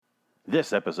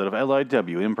This episode of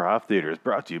LIW Improv Theater is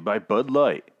brought to you by Bud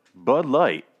Light. Bud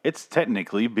Light, it's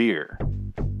technically beer.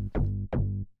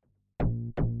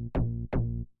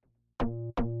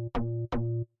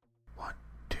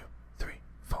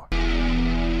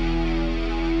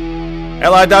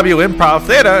 LIW Improv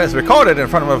Theater is recorded in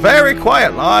front of a very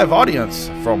quiet live audience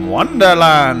from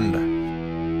Wonderland.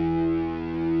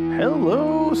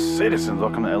 Hello, citizens.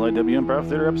 Welcome to LIW Improv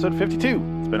Theater episode 52.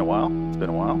 It's been a while.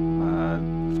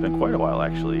 It's been quite a while,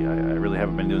 actually. I really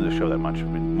haven't been doing the show that much.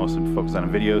 I've been mostly focused on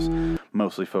videos,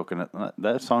 mostly focusing on...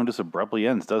 That song just abruptly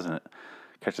ends, doesn't it?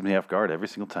 Catches me off guard every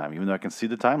single time, even though I can see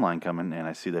the timeline coming, and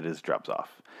I see that it just drops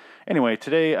off. Anyway,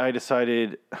 today I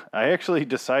actually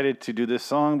decided to do this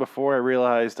song before I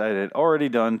realized I had already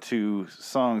done 2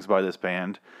 songs by this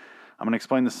band. I'm going to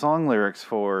explain the song lyrics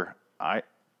for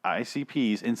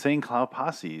ICP's Insane Cloud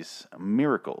Posse's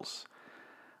Miracles.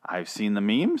 I've seen the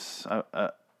memes.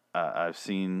 I've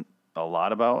seen a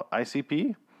lot about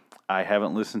ICP. I've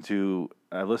listened to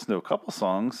a couple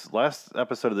songs. Last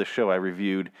episode of the show I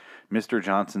reviewed Mr.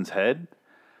 Johnson's Head.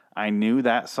 I knew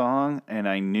that song, and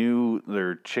I knew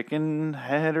their Chicken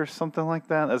Head or something like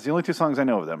that. That's the only 2 songs I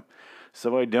know of them.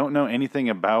 So I don't know anything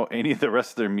about any of the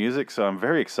rest of their music, so I'm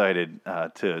very excited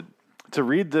to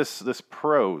read this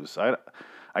prose. I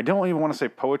don't even want to say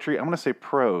poetry. I'm going to say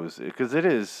prose, because it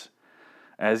is,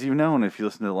 as you've known if you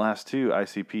listen to the last 2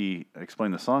 ICP Explain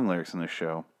the Song lyrics in this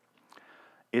show,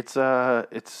 it's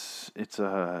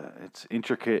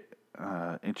intricate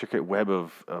web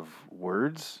of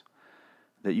words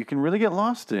that you can really get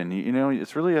lost in. You know,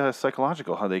 it's really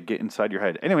psychological how they get inside your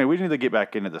head. Anyway, we need to get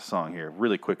back into the song here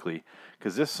really quickly,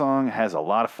 because this song has a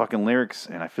lot of fucking lyrics,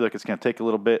 and I feel like it's going to take a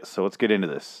little bit, so let's get into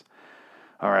this.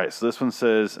 All right, so this one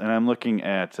says, and I'm looking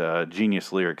at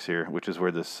Genius Lyrics here, which is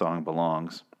where this song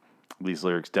belongs. These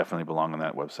lyrics definitely belong on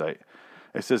that website.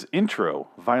 It says, intro,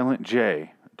 Violent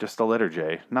J, just the letter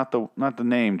J, not the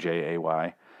name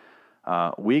J-A-Y.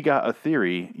 We got a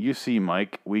theory. You see,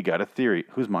 Mike, we got a theory.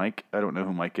 Who's Mike? I don't know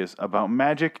who Mike is. About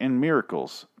magic and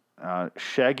miracles.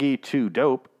 Shaggy 2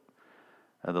 Dope.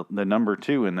 The number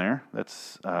 2 in there.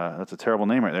 That's a terrible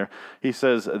name right there. He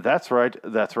says, that's right,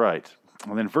 that's right.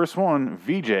 And then verse 1,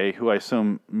 VJ, who I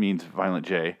assume means Violent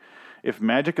J. If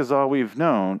magic is all we've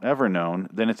ever known,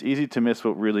 then it's easy to miss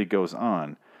what really goes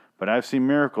on. But I've seen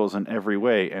miracles in every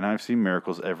way, and I've seen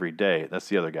miracles every day. That's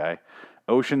the other guy.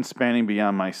 Ocean spanning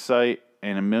beyond my sight,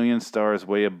 and a million stars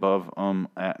way above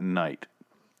at night.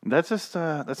 That's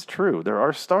true. There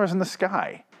are stars in the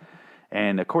sky.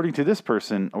 And according to this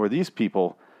person, or these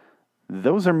people,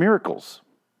 those are miracles.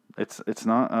 It's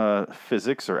not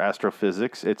physics or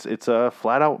astrophysics. It's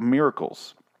flat out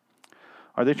miracles.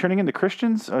 Are they turning into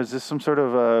Christians? Or is this some sort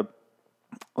of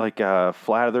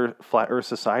flat Earth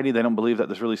society? They don't believe that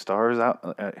there's really stars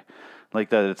out, like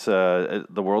that. It's the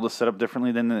world is set up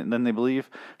differently than they believe.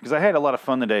 Because I had a lot of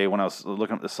fun today when I was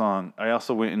looking at the song. I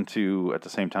also went into at the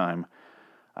same time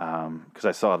because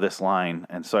I saw this line,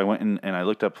 and so I went in and I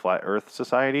looked up Flat Earth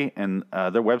Society, and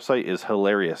their website is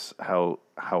hilarious. How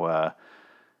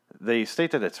they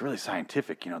state that it's really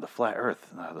scientific. You know, the flat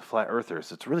Earth, the flat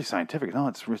Earthers. It's really scientific. No,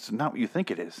 it's not what you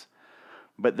think it is.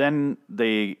 But then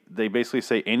they basically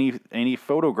say any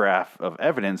photograph of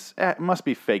evidence must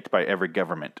be faked by every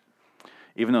government,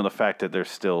 even though the fact that there's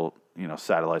still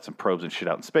satellites and probes and shit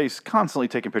out in space constantly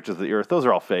taking pictures of the Earth. Those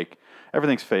are all fake.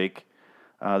 Everything's fake.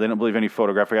 They don't believe any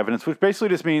photographic evidence, which basically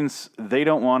just means they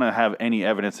don't want to have any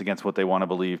evidence against what they want to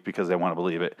believe because they want to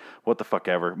believe it. What the fuck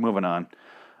ever. Moving on.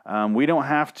 We don't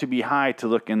have to be high to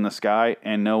look in the sky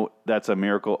and know that's a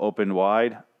miracle opened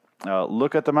wide.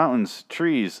 Look at the mountains,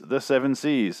 trees, the 7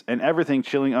 seas, and everything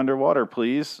chilling underwater,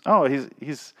 please. Oh,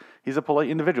 he's a polite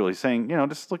individual. He's saying,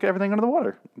 just look at everything under the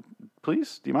water.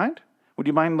 Please, do you mind? Would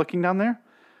you mind looking down there?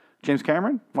 James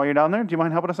Cameron, while you're down there, do you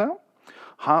mind helping us out?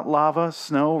 Hot lava,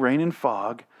 snow, rain, and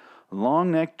fog,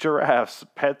 long-necked giraffes,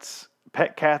 pet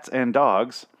cats, and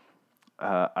dogs.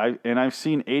 I've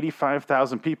seen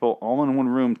 85,000 people all in one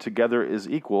room together is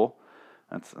equal.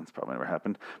 That's probably never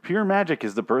happened. Pure magic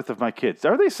is the birth of my kids.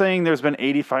 Are they saying there's been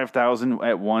 85,000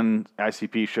 at one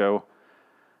ICP show?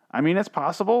 I mean, it's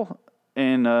possible.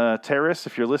 And Terrace,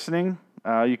 if you're listening,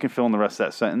 you can fill in the rest of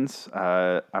that sentence.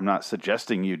 I'm not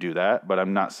suggesting you do that, but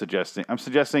I'm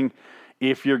suggesting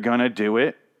if you're gonna do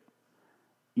it,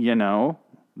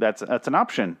 that's an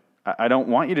option. I don't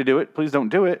want you to do it. Please don't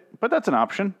do it. But that's an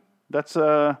option. That's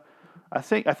I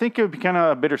think it would be kind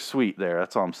of bittersweet there.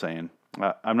 That's all I'm saying.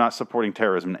 I'm not supporting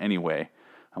terrorism in any way.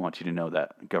 I want you to know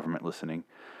that, government listening.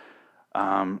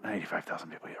 85,000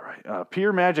 people, yeah, right.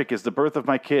 Pure magic is the birth of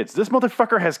my kids. This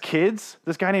motherfucker has kids?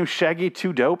 This guy named Shaggy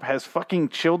 2 Dope has fucking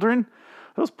children?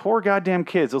 Those poor goddamn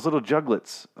kids, those little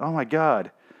juglets. Oh my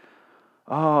God.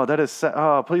 Oh, that is.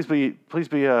 Oh, please be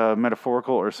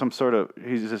metaphorical or some sort of.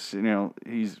 He's just,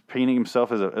 he's painting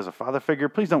himself as a father figure.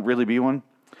 Please don't really be one.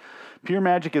 Pure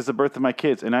magic is the birth of my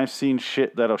kids, and I've seen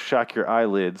shit that'll shock your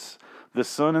eyelids. The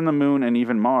sun and the moon and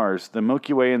even Mars, the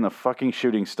Milky Way and the fucking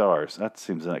shooting stars. That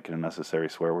seems like an unnecessary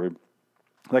swear word.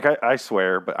 Like, I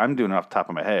swear, but I'm doing it off the top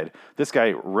of my head. This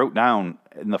guy wrote down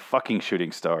in the fucking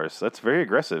shooting stars. That's very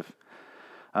aggressive.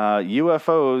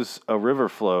 UFOs, a river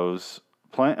flows,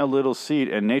 plant a little seed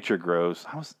and nature grows.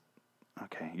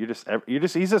 Okay,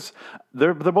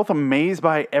 they're both amazed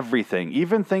by everything,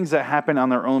 even things that happen on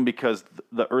their own because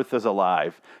the earth is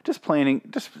alive. Just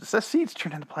the seeds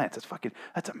turn into plants.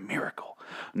 That's a miracle.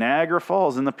 Niagara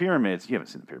Falls and the pyramids. You haven't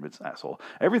seen the pyramids, asshole.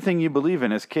 Everything you believe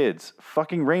in as kids.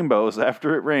 Fucking rainbows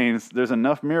after it rains. There's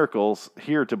enough miracles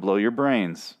here to blow your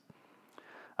brains.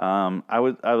 I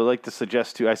would like to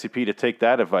suggest to ICP to take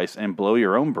that advice and blow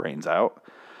your own brains out.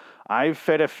 I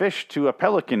fed a fish to a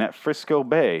pelican at Frisco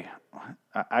Bay.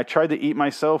 I tried to eat my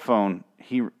cell phone.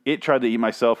 It tried to eat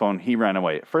my cell phone. He ran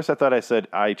away. At first, I thought I said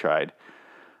I tried.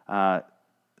 That's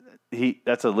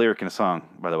a lyric in a song,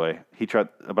 by the way. He tried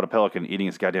about a pelican eating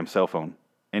his goddamn cell phone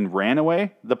and ran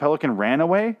away. The pelican ran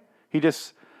away. He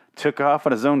just took off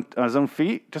on his own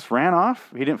feet. Just ran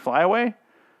off. He didn't fly away.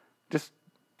 Just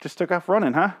took off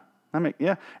running, huh?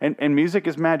 Yeah. And music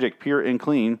is magic, pure and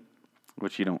clean,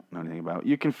 which you don't know anything about.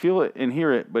 You can feel it and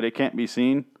hear it, but it can't be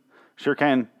seen. Sure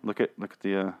can. Look at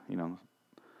the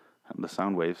the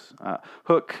sound waves.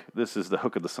 Hook. This is the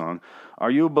hook of the song.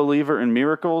 Are you a believer in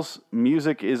miracles?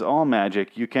 Music is all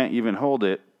magic. You can't even hold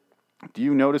it. Do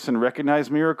you notice and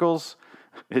recognize miracles?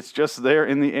 It's just there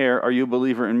in the air. Are you a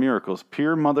believer in miracles?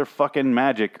 Pure motherfucking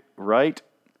magic, right?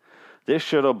 This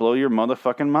shit'll blow your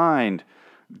motherfucking mind.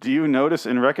 Do you notice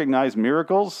and recognize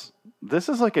miracles? This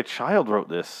is like a child wrote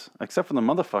this, except for the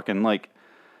motherfucking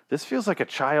This feels like a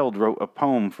child wrote a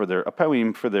poem for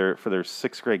their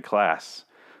sixth grade class.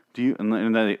 Do you?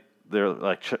 And they're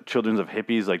like children of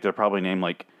hippies. Like they're probably named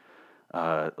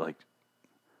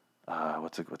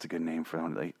what's a good name for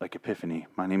them? Like Epiphany.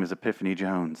 My name is Epiphany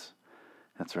Jones.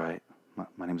 That's right.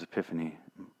 My name's Epiphany.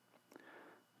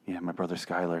 Yeah, my brother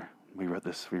Skylar. We wrote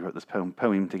this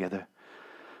poem together.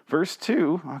 Verse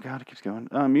 2, oh God, it keeps going.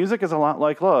 Music is a lot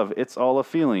like love. It's all a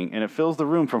feeling, and it fills the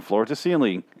room from floor to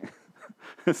ceiling.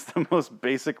 It's the most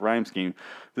basic rhyme scheme.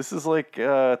 This is like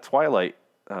Twilight.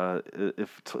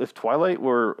 If Twilight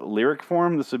were lyric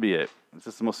form, this would be it. It's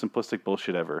just the most simplistic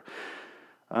bullshit ever.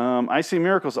 I see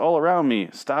miracles all around me.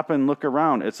 Stop and look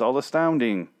around. It's all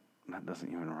astounding. That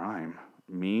doesn't even rhyme.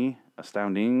 Me,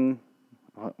 astounding.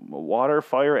 Water,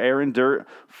 fire, air, and dirt.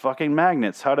 Fucking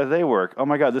magnets. How do they work? Oh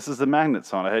my God, this is the magnet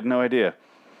song. I had no idea.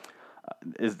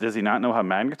 Does he not know how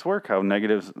magnets work? How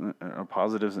negatives or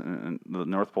positives in the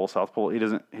North Pole, South Pole? He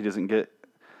doesn't get.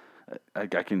 I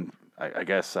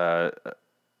guess.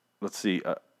 Let's see.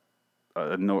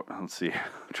 Let's see.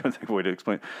 I'm trying to think of a way to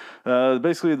explain.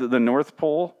 Basically, the North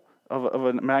Pole of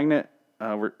a magnet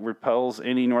repels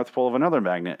any North Pole of another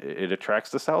magnet. It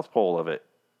attracts the South Pole of it.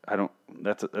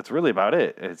 That's really about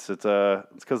it. It's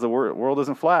because the world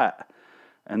isn't flat,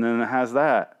 and then it has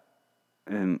that,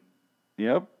 and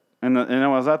yep. And I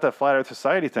was at that Flat Earth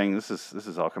Society thing. This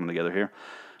is all coming together here.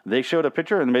 They showed a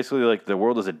picture, and basically like the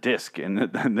world is a disc, and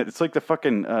it's like the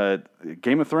fucking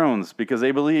Game of Thrones, because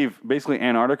they believe basically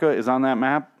Antarctica is on that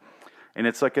map, and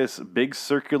it's like this big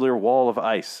circular wall of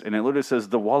ice, and it literally says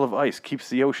the wall of ice keeps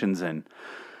the oceans in.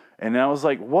 And I was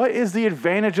like, what is the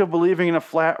advantage of believing in a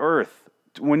flat Earth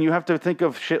when you have to think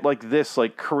of shit like this,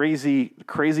 like crazy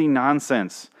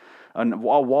nonsense? A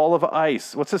wall of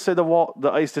ice. What's to say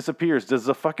the ice disappears? Does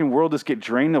the fucking world just get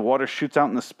drained? The water shoots out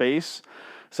into space?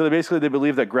 So they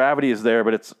believe that gravity is there,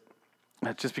 but it's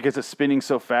just because it's spinning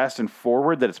so fast and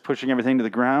forward that it's pushing everything to the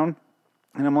ground.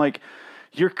 And I'm like,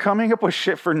 you're coming up with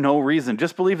shit for no reason.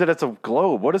 Just believe that it's a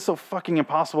globe. What is so fucking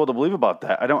impossible to believe about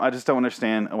that? I just don't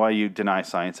understand why you deny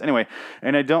science. Anyway,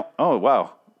 and I don't. Oh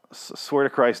wow. Swear to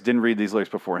Christ, didn't read these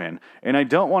lyrics beforehand. And I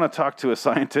don't want to talk to a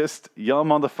scientist. Y'all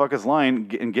motherfuckers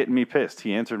lying and getting me pissed.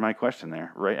 He answered my question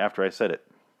there right after I said it.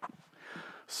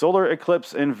 Solar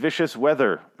eclipse and vicious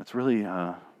weather. It's really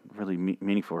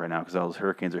meaningful right now because all those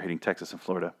hurricanes are hitting Texas and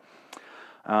Florida.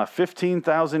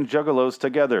 15,000 juggalos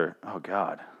together. Oh,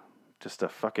 God. Just a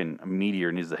fucking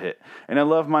meteor needs to hit. And I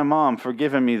love my mom for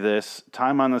giving me this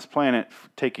time on this planet,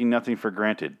 taking nothing for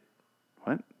granted.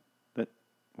 What?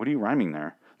 What are you rhyming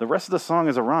there? The rest of the song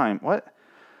is a rhyme. What?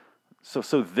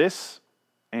 So this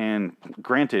and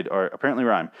granted are apparently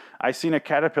rhyme. I seen a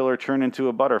caterpillar turn into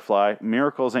a butterfly.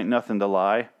 Miracles ain't nothing to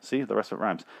lie. See, the rest of it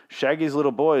rhymes. Shaggy's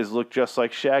little boys look just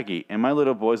like Shaggy, and my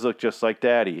little boys look just like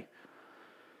Daddy.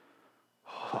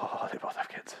 Oh, they both have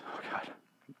kids. Oh, God.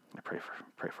 I pray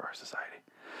for our society.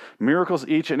 Miracles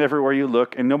each and everywhere you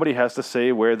look, and nobody has to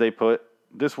say where they put.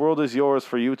 This world is yours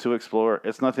for you to explore.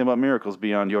 It's nothing but miracles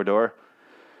beyond your door.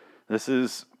 This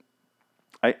is...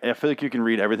 I feel like you can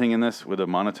read everything in this with a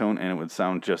monotone, and it would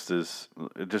sound just as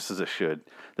it should.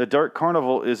 The Dark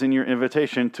Carnival is in your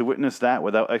invitation to witness that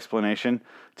without explanation.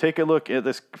 Take a look at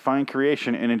this fine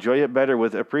creation and enjoy it better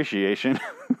with appreciation.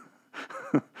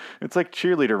 It's like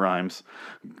cheerleader rhymes.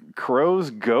 Crows,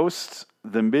 ghosts,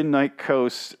 the midnight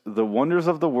coast, the wonders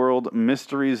of the world,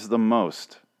 mysteries the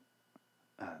most.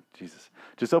 Jesus.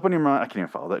 Just open your mind. I can't even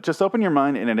follow that. Just open your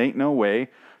mind, and it ain't no way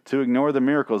to ignore the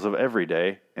miracles of every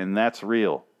day, and that's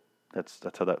real. That's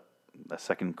how that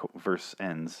second verse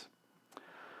ends.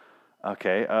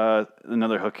 Okay,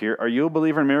 another hook here. Are you a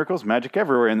believer in miracles? Magic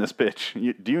everywhere in this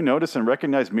bitch. Do you notice and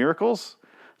recognize miracles?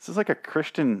 This is like a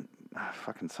Christian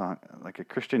fucking song, like a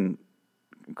Christian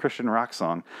rock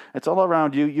song. It's all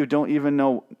around you. You don't even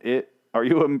know it. Are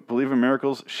you a believer in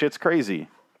miracles? Shit's crazy.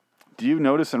 Do you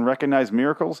notice and recognize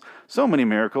miracles? So many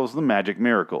miracles, the magic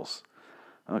miracles.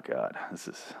 Oh, God, this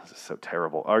is so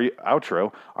terrible.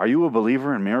 Outro, are you a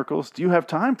believer in miracles? Do you have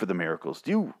time for the miracles?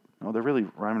 No, they're really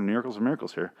rhyming miracles and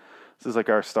miracles here. This is like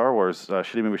our Star Wars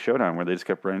Shitty Movie Showdown, where they just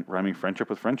kept rhyming friendship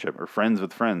with friendship, or friends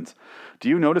with friends. Do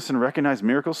you notice and recognize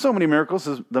miracles? So many miracles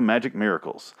is the magic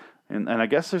miracles. And I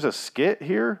guess there's a skit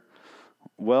here.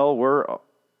 Well,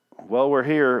 we're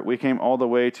here. We came all the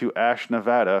way to Ash,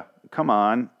 Nevada. Come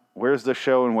on. Where's the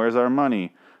show and where's our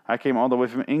money? I came all the way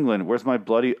from England. Where's my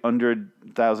bloody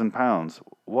 100,000 pounds?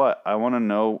 What I want to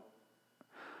know.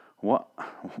 What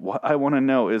I want to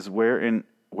know is where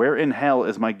in hell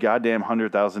is my goddamn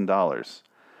 $100,000?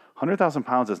 100,000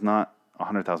 pounds is not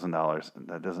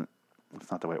 $100,000.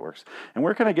 That's not the way it works. And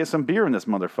where can I get some beer in this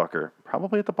motherfucker?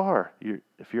 Probably at the bar.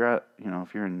 If you're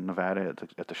in Nevada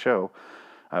at the show,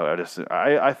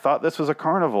 I thought this was a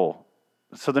carnival.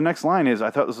 So the next line is, I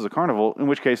thought this was a carnival, in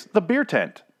which case, the beer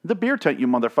tent. The beer tent, you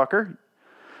motherfucker.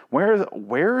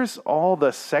 Where's all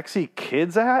the sexy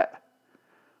kids at?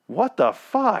 What the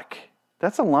fuck?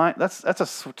 That's a line. That's a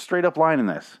straight up line in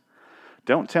this.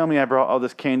 Don't tell me I brought all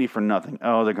this candy for nothing.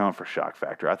 Oh, they're going for shock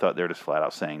factor. I thought they were just flat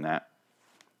out saying that.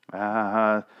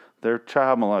 They're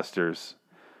child molesters.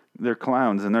 They're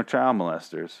clowns and they're child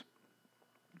molesters.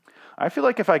 I feel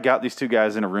like if I got these two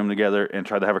guys in a room together and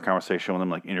tried to have a conversation with them,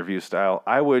 like interview style,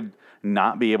 I would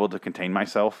not be able to contain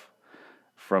myself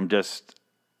from just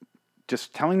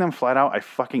telling them flat out, I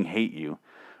fucking hate you.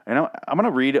 And I'm going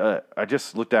to read, I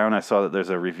just looked down, I saw that there's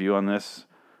a review on this.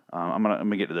 I'm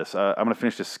gonna get to this. I'm going to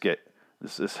finish this skit.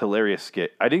 This hilarious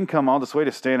skit. I didn't come all this way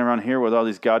to stand around here with all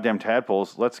these goddamn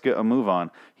tadpoles. Let's get a move on.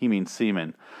 He means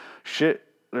semen. Shit,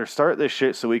 or start this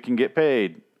shit so we can get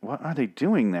paid. What are they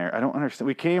doing there? I don't understand.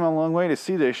 We came a long way to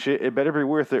see this shit. It better be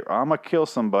worth it. I'm going to kill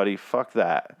somebody. Fuck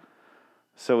that.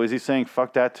 So is he saying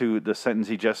fuck that to the sentence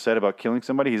he just said about killing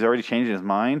somebody? He's already changed his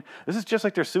mind? This is just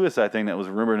like their suicide thing that was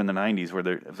rumored in the 90s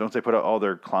where once they put out all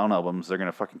their clown albums, they're going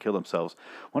to fucking kill themselves.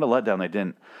 What a letdown they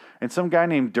didn't. And some guy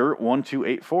named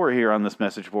Dirt1284 here on this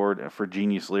message board for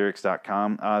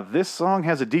geniuslyrics.com. This song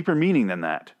has a deeper meaning than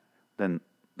that. Than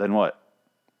what?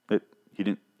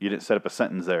 You didn't set up a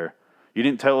sentence there. You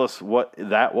didn't tell us what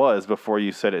that was before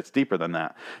you said it's deeper than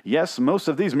that. Yes, most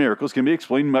of these miracles can be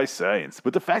explained by science,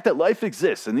 but the fact that life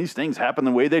exists and these things happen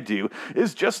the way they do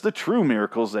is just the true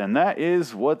miracles, and that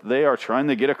is what they are trying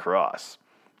to get across.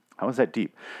 How is that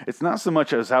deep? It's not so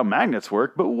much as how magnets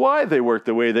work, but why they work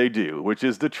the way they do, which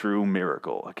is the true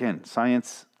miracle. Again,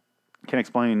 science can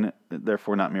explain,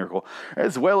 therefore not miracle,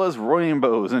 as well as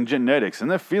rainbows and genetics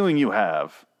and the feelings you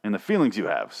have.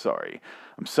 Sorry.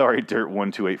 I'm sorry,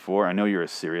 Dirt1284. I know you're a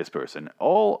serious person.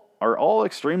 All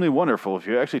extremely wonderful if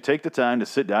you actually take the time to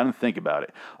sit down and think about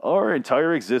it. Our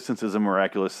entire existence is a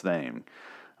miraculous thing.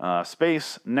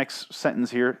 Space, next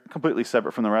sentence here, completely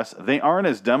separate from the rest. They aren't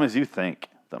as dumb as you think.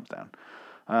 Thumbs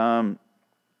down.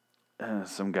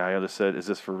 Some guy other said, is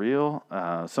this for real?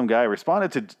 Some guy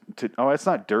responded to it's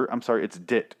not Dirt. I'm sorry, it's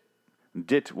Dit.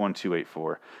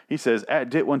 Dit1284. He says, at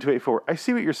Dit1284, I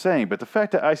see what you're saying, but the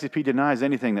fact that ICP denies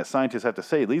anything that scientists have to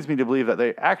say leads me to believe that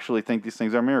they actually think these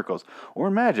things are miracles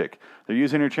or magic. They're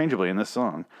used interchangeably in this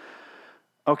song.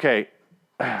 Okay,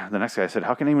 the next guy said,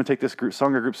 how can anyone take this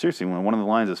song or group seriously when one of the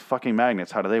lines is fucking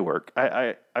magnets? How do they work?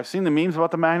 I've seen the memes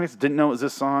about the magnets, didn't know it was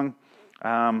this song.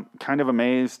 Kind of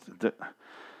amazed that...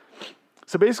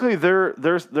 So basically, their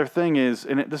thing is,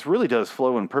 and this really does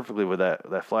flow in perfectly with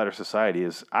that Flat Earth Society.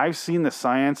 Is I've seen the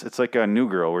science. It's like a New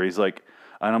Girl where he's like,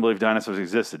 I don't believe dinosaurs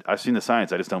existed. I've seen the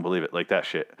science. I just don't believe it. Like that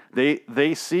shit. They're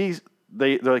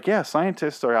like, yeah,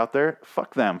 scientists are out there.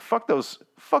 Fuck them. Fuck those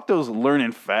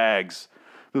learning fags.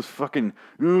 Those fucking,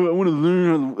 I want to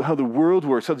learn how the world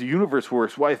works, how the universe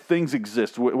works, why things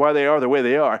exist, why they are the way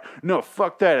they are. No,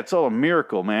 fuck that. It's all a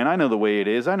miracle, man. I know the way it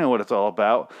is. I know what it's all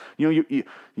about.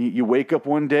 You wake up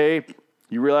one day,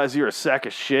 you realize you're a sack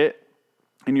of shit,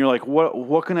 and you're like,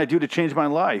 what can I do to change my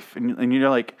life? And you're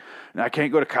like, I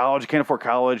can't go to college. I can't afford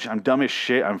college. I'm dumb as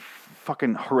shit. I'm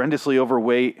fucking horrendously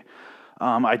overweight.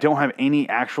 I don't have any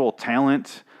actual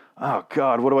talent. Oh,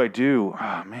 God, what do I do?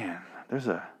 Oh, man, there's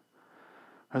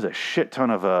a shit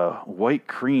ton of white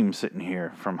cream sitting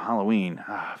here from Halloween.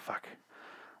 Ah, fuck.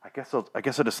 I guess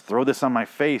I'll just throw this on my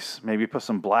face. Maybe put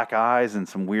some black eyes and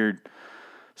some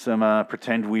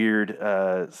pretend weird,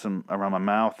 some around my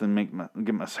mouth and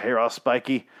get my hair all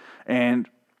spiky. And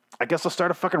I guess I'll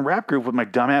start a fucking rap group with my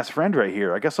dumbass friend right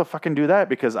here. I guess I'll fucking do that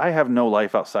because I have no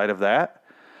life outside of that.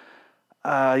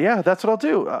 Yeah, that's what I'll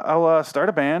do. I'll start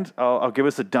a band. I'll give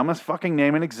us the dumbest fucking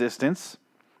name in existence.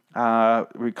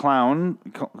 We clowns.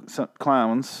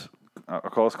 I'll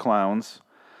call us clowns,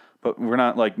 but we're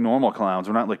not like normal clowns.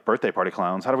 We're not like birthday party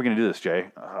clowns. How are we going to do this,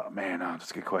 Jay? Man,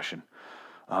 that's a good question.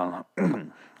 Once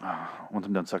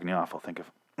I'm done sucking you off, I'll think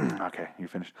of. Okay, you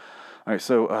finished. All right,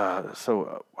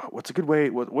 so what's a good way?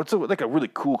 What's like a really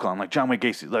cool clown, like John Wayne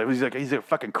Gacy? Like he's a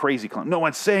fucking crazy clown. No,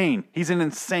 insane. He's an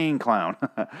insane clown.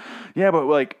 Yeah, but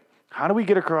like, how do we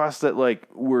get across that like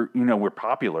we're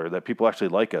popular, that people actually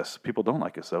like us? People don't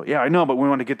like us though. Yeah, I know, but we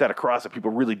want to get that across that people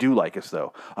really do like us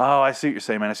though. Oh, I see what you're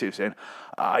saying, man. I see what you're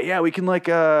saying. Yeah, we can like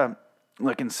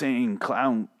insane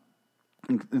clown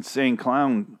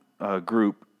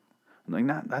group. Like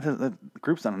that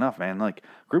group's not enough, man. Like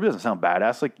group doesn't sound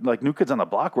badass. Like New Kids on the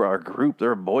Block were our group.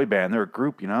 They're a boy band. They're a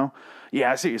group,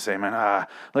 Yeah, I see what you're saying, man.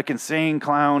 Like Insane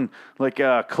Clown,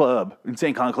 club,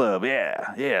 Insane Clown Club.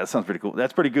 Yeah, that sounds pretty cool.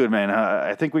 That's pretty good, man.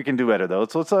 I think we can do better though.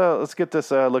 So let's get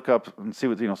this look up and see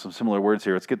what some similar words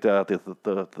here. Let's get the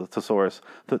thesaurus,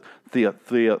 the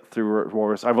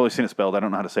I've only seen it spelled. I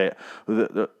don't know how to say it.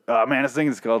 Man, this thing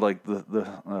is called like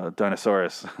the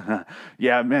Dinosaurus.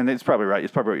 Yeah, man, it's probably right.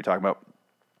 It's probably what you're talking about.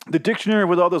 The dictionary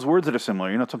with all those words that are similar.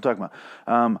 You know what I'm talking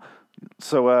about.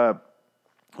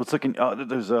 Let's look in.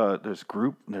 There's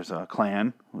group. There's a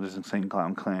clan. There's Insane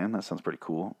Clown Clan. That sounds pretty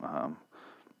cool. I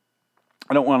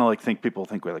don't want to people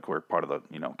think we're part of the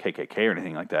KKK or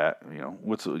anything like that.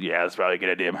 That's probably a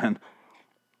good idea, man.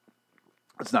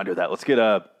 Let's not do that. Let's get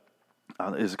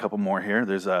there's a couple more here.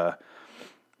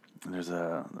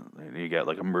 You got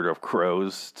like a Murder of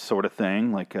Crows sort of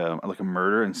thing, like a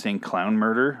murder, Insane Clown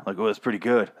Murder. That's pretty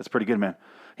good. That's pretty good, man.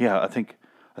 Yeah, I think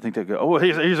that good. Oh,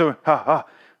 here's a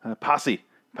posse.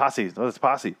 Posse. Oh, that's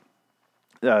posse.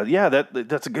 Yeah,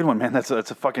 that's a good one, man. That's a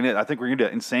fucking it. I think we're gonna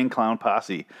do Insane Clown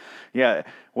Posse. Yeah.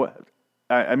 What?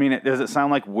 I mean, does it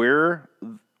sound like we're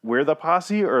the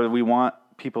posse, or we want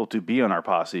people to be on our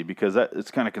posse? Because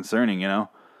it's kind of concerning, I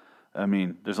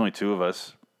mean, there's only two of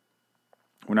us.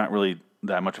 We're not really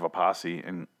that much of a posse,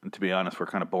 and to be honest, we're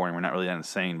kind of boring. We're not really that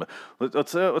insane. But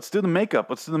let's do the makeup.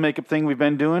 Let's do the makeup thing we've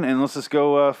been doing, and let's just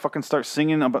go fucking start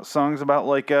singing about songs about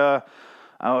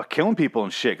killing people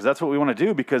and shit. Because that's what we want to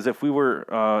do. Because if we were,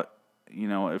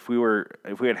 if we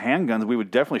had handguns, we would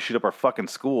definitely shoot up our fucking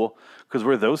school. Because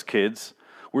we're those kids.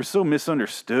 We're so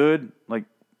misunderstood.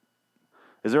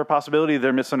 Is there a possibility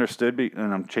they're misunderstood?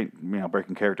 And I'm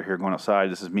breaking character here, going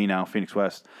outside. This is me now, Phoenix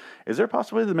West. Is there a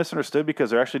possibility they're misunderstood because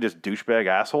they're actually just douchebag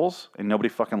assholes and nobody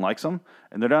fucking likes them?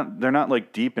 And they're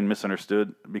not deep and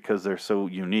misunderstood because they're so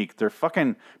unique. They're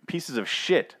fucking pieces of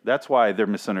shit. That's why they're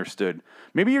misunderstood.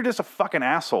 Maybe you're just a fucking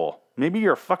asshole. Maybe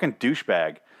you're a fucking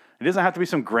douchebag. It doesn't have to be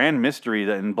some grand mystery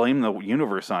and blame the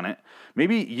universe on it.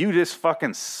 Maybe you just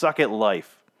fucking suck at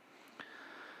life.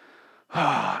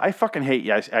 I fucking hate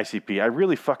ICP. I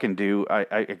really fucking do.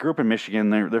 I grew up in Michigan.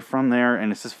 They're from there,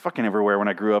 and it's just fucking everywhere when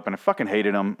I grew up, and I fucking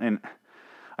hated them. And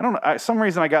I don't know. Some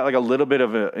reason I got a little bit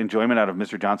of enjoyment out of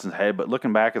Mr. Johnson's head, but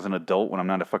looking back as an adult when I'm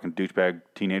not a fucking douchebag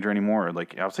teenager anymore, or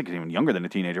I was thinking even younger than a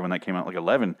teenager when that came out,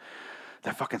 11,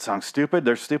 that fucking song's stupid.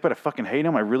 They're stupid. I fucking hate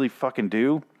them. I really fucking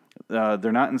do.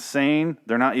 They're not insane.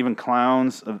 They're not even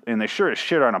clowns, and they sure as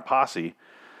shit aren't a posse.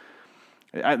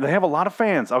 They have a lot of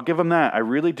fans. I'll give them that. I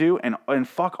really do. And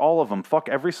fuck all of them. Fuck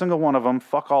every single one of them.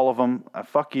 Fuck all of them.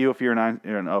 Fuck you if you're a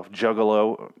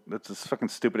juggalo. That's the fucking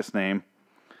stupidest name.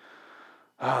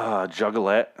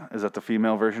 Juggalette. Is that the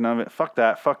female version of it? Fuck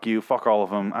that. Fuck you. Fuck all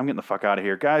of them. I'm getting the fuck out of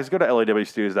here. Guys, go to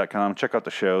lawstudios.com. Check out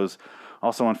the shows.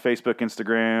 Also on Facebook,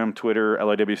 Instagram, Twitter,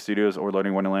 LAW Studios, or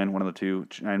Loading Wonderland, one of the two.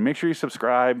 And make sure you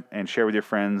subscribe and share with your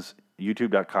friends.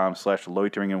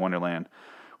 YouTube.com/Loitering in Wonderland.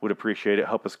 Would appreciate it.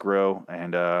 Help us grow.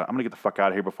 And I'm going to get the fuck out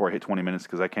of here before I hit 20 minutes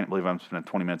because I can't believe I'm spending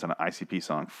 20 minutes on an ICP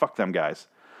song. Fuck them guys.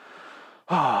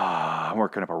 I'm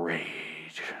working up a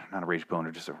rage. Not a rage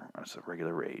boner, just a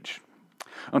regular rage.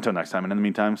 Until next time, and in the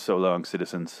meantime, so long,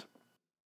 citizens.